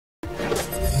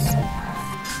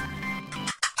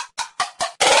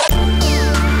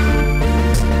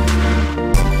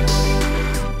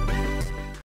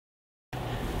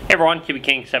everyone,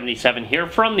 KBKing77 here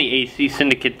from the AC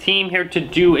Syndicate team, here to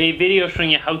do a video showing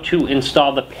you how to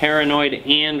install the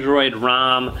ParanoidAndroid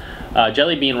Rom,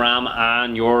 Jelly Bean ROM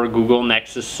on your Google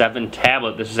Nexus 7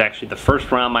 tablet. This is actually the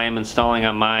first ROM I am installing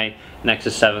on my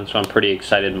Nexus 7, so I'm pretty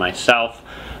excited myself.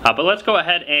 But let's go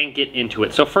ahead and get into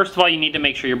it. So first of all, you need to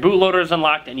make sure your bootloader is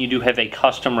unlocked and you do have a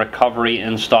custom recovery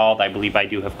installed. I believe I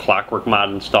do have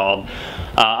clockworkmod installed.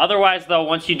 Otherwise though,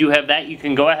 once you do have that, you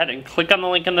can go ahead and click on the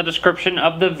link in the description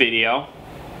of the video.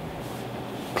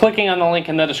 Clicking on the link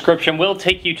in the description will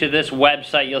take you to this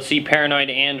website. You'll see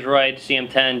ParanoidAndroid,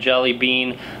 CM10, Jelly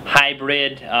Bean,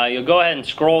 Hybrid. You'll go ahead and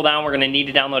scroll down. We're going to need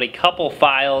to download a couple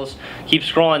files. Keep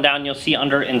scrolling down. You'll see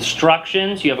under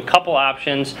instructions, you have a couple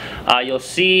options. You'll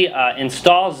see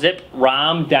install zip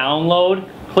ROM download.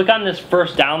 Click on this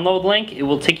first download link. It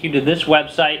will take you to this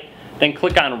website. Then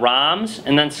click on ROMs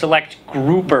and then select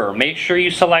Grouper. Make sure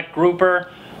you select Grouper.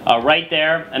 Right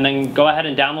there, and then go ahead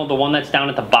and download the one that's down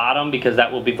at the bottom because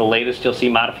that will be the latest. You'll see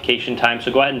modification time,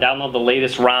 so go ahead and download the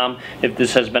latest ROM if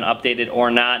this has been updated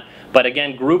or not. But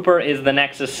again, Grouper is the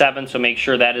Nexus 7, so make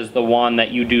sure that is the one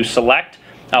that you do select.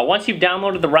 Once you've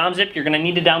downloaded the ROM zip, you're going to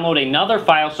need to download another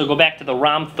file, so go back to the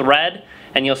ROM thread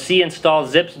and you'll see install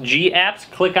zips GApps.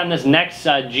 Click on this next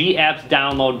GApps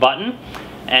download button.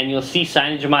 And you'll see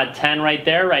CyanogenMod 10 right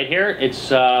there, right here. It's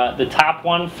the top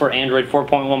one for Android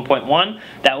 4.1.1.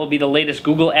 That will be the latest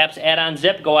Google Apps add-on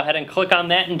zip. Go ahead and click on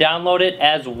that and download it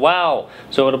as well.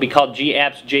 So it'll be called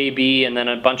GApps JB and then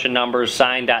a bunch of numbers,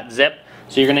 sign.zip.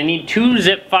 So you're going to need two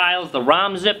zip files, the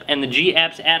ROM zip and the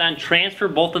GApps add-on. Transfer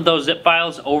both of those zip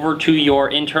files over to your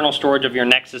internal storage of your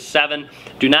Nexus 7.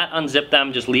 Do not unzip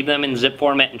them, just leave them in zip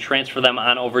format and transfer them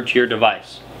on over to your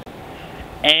device.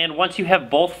 And once you have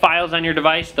both files on your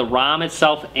device, the ROM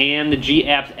itself and the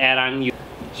GApps add-on,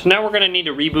 so now we're going to need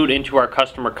to reboot into our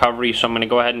custom recovery. So I'm going to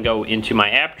go ahead and go into my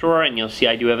app drawer, and you'll see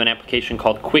I do have an application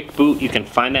called Quick Boot. You can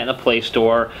find that in the Play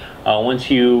Store.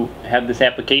 Once you have this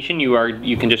application,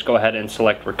 you can just go ahead and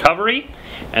select recovery,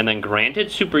 and then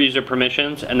granted super user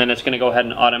permissions, and then it's going to go ahead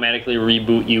and automatically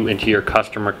reboot you into your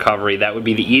custom recovery. That would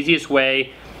be the easiest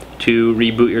way to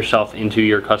reboot yourself into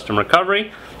your custom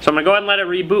recovery. So I'm going to go ahead and let it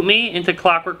reboot me into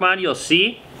clockworkmod. You'll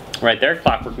see right there,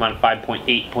 clockworkmod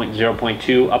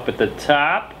 5.8.0.2 up at the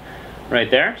top, right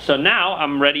there. So now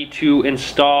I'm ready to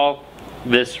install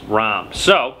this ROM.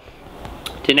 So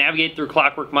to navigate through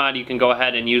clockworkmod, you can go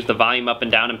ahead and use the volume up and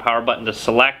down and power button to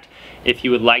select if you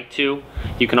would like to.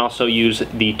 You can also use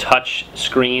the touch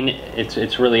screen.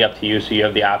 It's really up to you, so you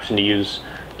have the option to use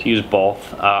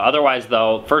both. Otherwise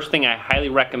though, first thing I highly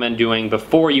recommend doing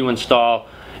before you install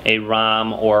a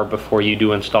ROM or before you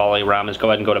do install a ROM is go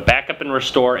ahead and go to backup and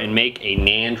restore and make an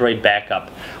Android backup.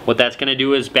 What that's going to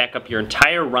do is back up your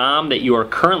entire ROM that you are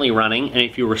currently running, and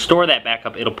if you restore that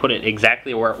backup, it'll put it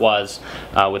exactly where it was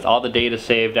with all the data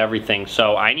saved, everything.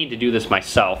 So I need to do this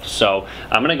myself, so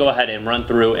I'm going to go ahead and run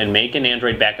through and make an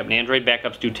Android backup. And Android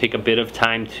backups do take a bit of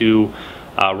time to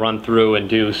run through and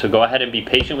do, so go ahead and be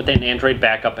patient with an Android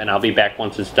backup, and I'll be back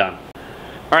once it's done.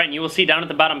 Alright, and you will see down at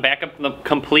the bottom, backup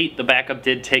complete. The backup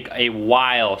did take a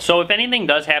while. So if anything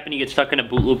does happen, you get stuck in a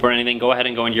boot loop or anything, go ahead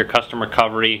and go into your custom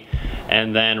recovery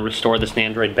and then restore this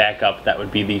Android backup. That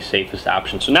would be the safest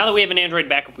option. So now that we have an Android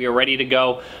backup, we are ready to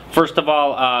go. First of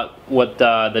all, what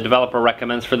the developer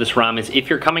recommends for this ROM is if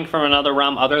you're coming from another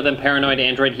ROM other than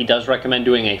ParanoidAndroid, he does recommend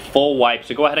doing a full wipe.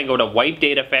 So go ahead and go to Wipe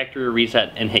Data Factory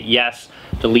Reset and hit yes.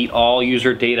 Delete all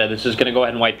user data. This is going to go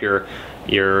ahead and wipe your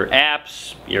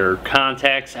apps, your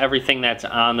contacts, everything that's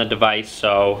on the device.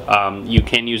 So you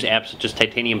can use apps such as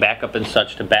Titanium Backup and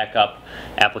such to back up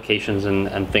applications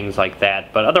and things like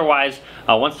that. But otherwise,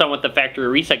 once done with the factory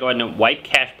reset, go ahead and wipe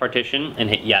cache partition and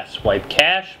hit yes. Wipe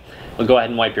cache. We'll go ahead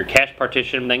and wipe your cache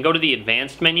partition. Then go to the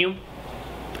advanced menu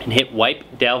and hit wipe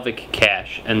Dalvik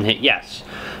cache and hit yes.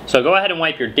 So go ahead and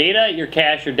wipe your data, your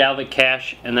cache, your Dalvik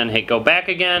cache, and then hit go back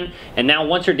again. And now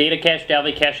once your data cache,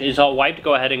 Dalvik cache is all wiped,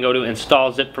 go ahead and go to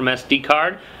install zip from SD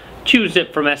card, choose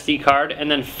zip from SD card, and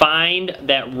then find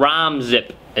that ROM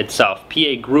zip itself,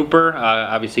 PA Grouper,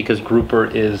 obviously because Grouper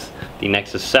is the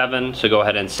Nexus 7. So go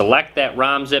ahead and select that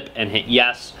ROM zip and hit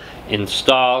yes.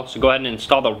 Install. So go ahead and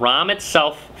install the ROM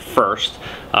itself first.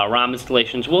 ROM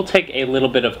installations will take a little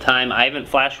bit of time. I haven't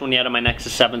flashed one yet on my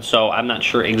Nexus 7, so I'm not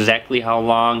sure exactly how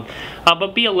long,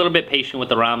 but be a little bit patient with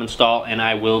the ROM install and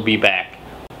I will be back.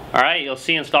 Alright, you'll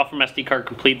see install from SD card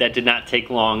complete. That did not take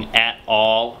long at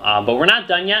all. But we're not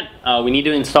done yet. We need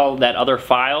to install that other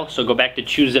file. So go back to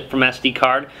choose it from SD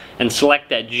card and select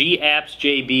that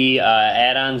GAppsJB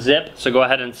add-on zip. So go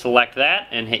ahead and select that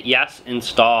and hit yes,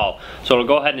 install. So it'll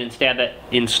go ahead and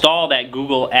install that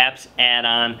Google Apps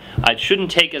add-on. It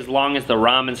shouldn't take as long as the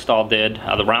ROM install did.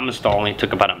 The ROM install only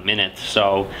took about a minute.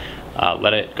 So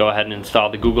let it go ahead and install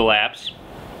the Google Apps.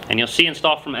 And you'll see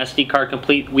install from SD card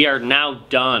complete. We are now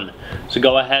done. So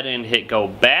go ahead and hit go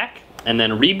back and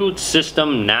then reboot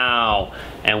system now.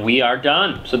 And we are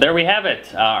done. So there we have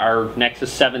it. Our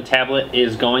Nexus 7 tablet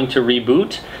is going to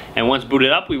reboot. And once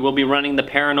booted up, we will be running the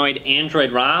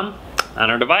ParanoidAndroid Rom on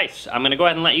our device. I'm going to go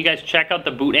ahead and let you guys check out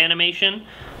the boot animation.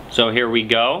 So here we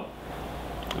go.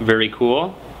 Very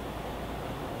cool.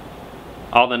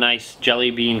 All the nice jelly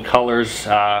bean colors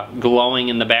glowing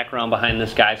in the background behind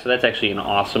this guy. So that's actually an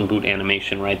awesome boot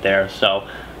animation right there. So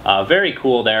very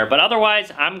cool there. But otherwise,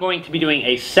 I'm going to be doing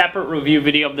a separate review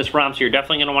video of this ROM, so you're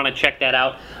definitely going to want to check that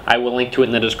out. I will link to it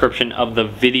in the description of the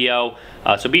video.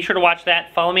 So be sure to watch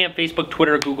that. Follow me on Facebook,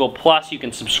 Twitter, Google+. You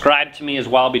can subscribe to me as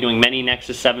well. I'll be doing many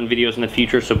Nexus 7 videos in the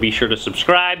future, so be sure to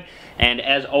subscribe. And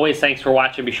as always, thanks for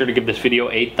watching. Be sure to give this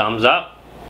video a thumbs up.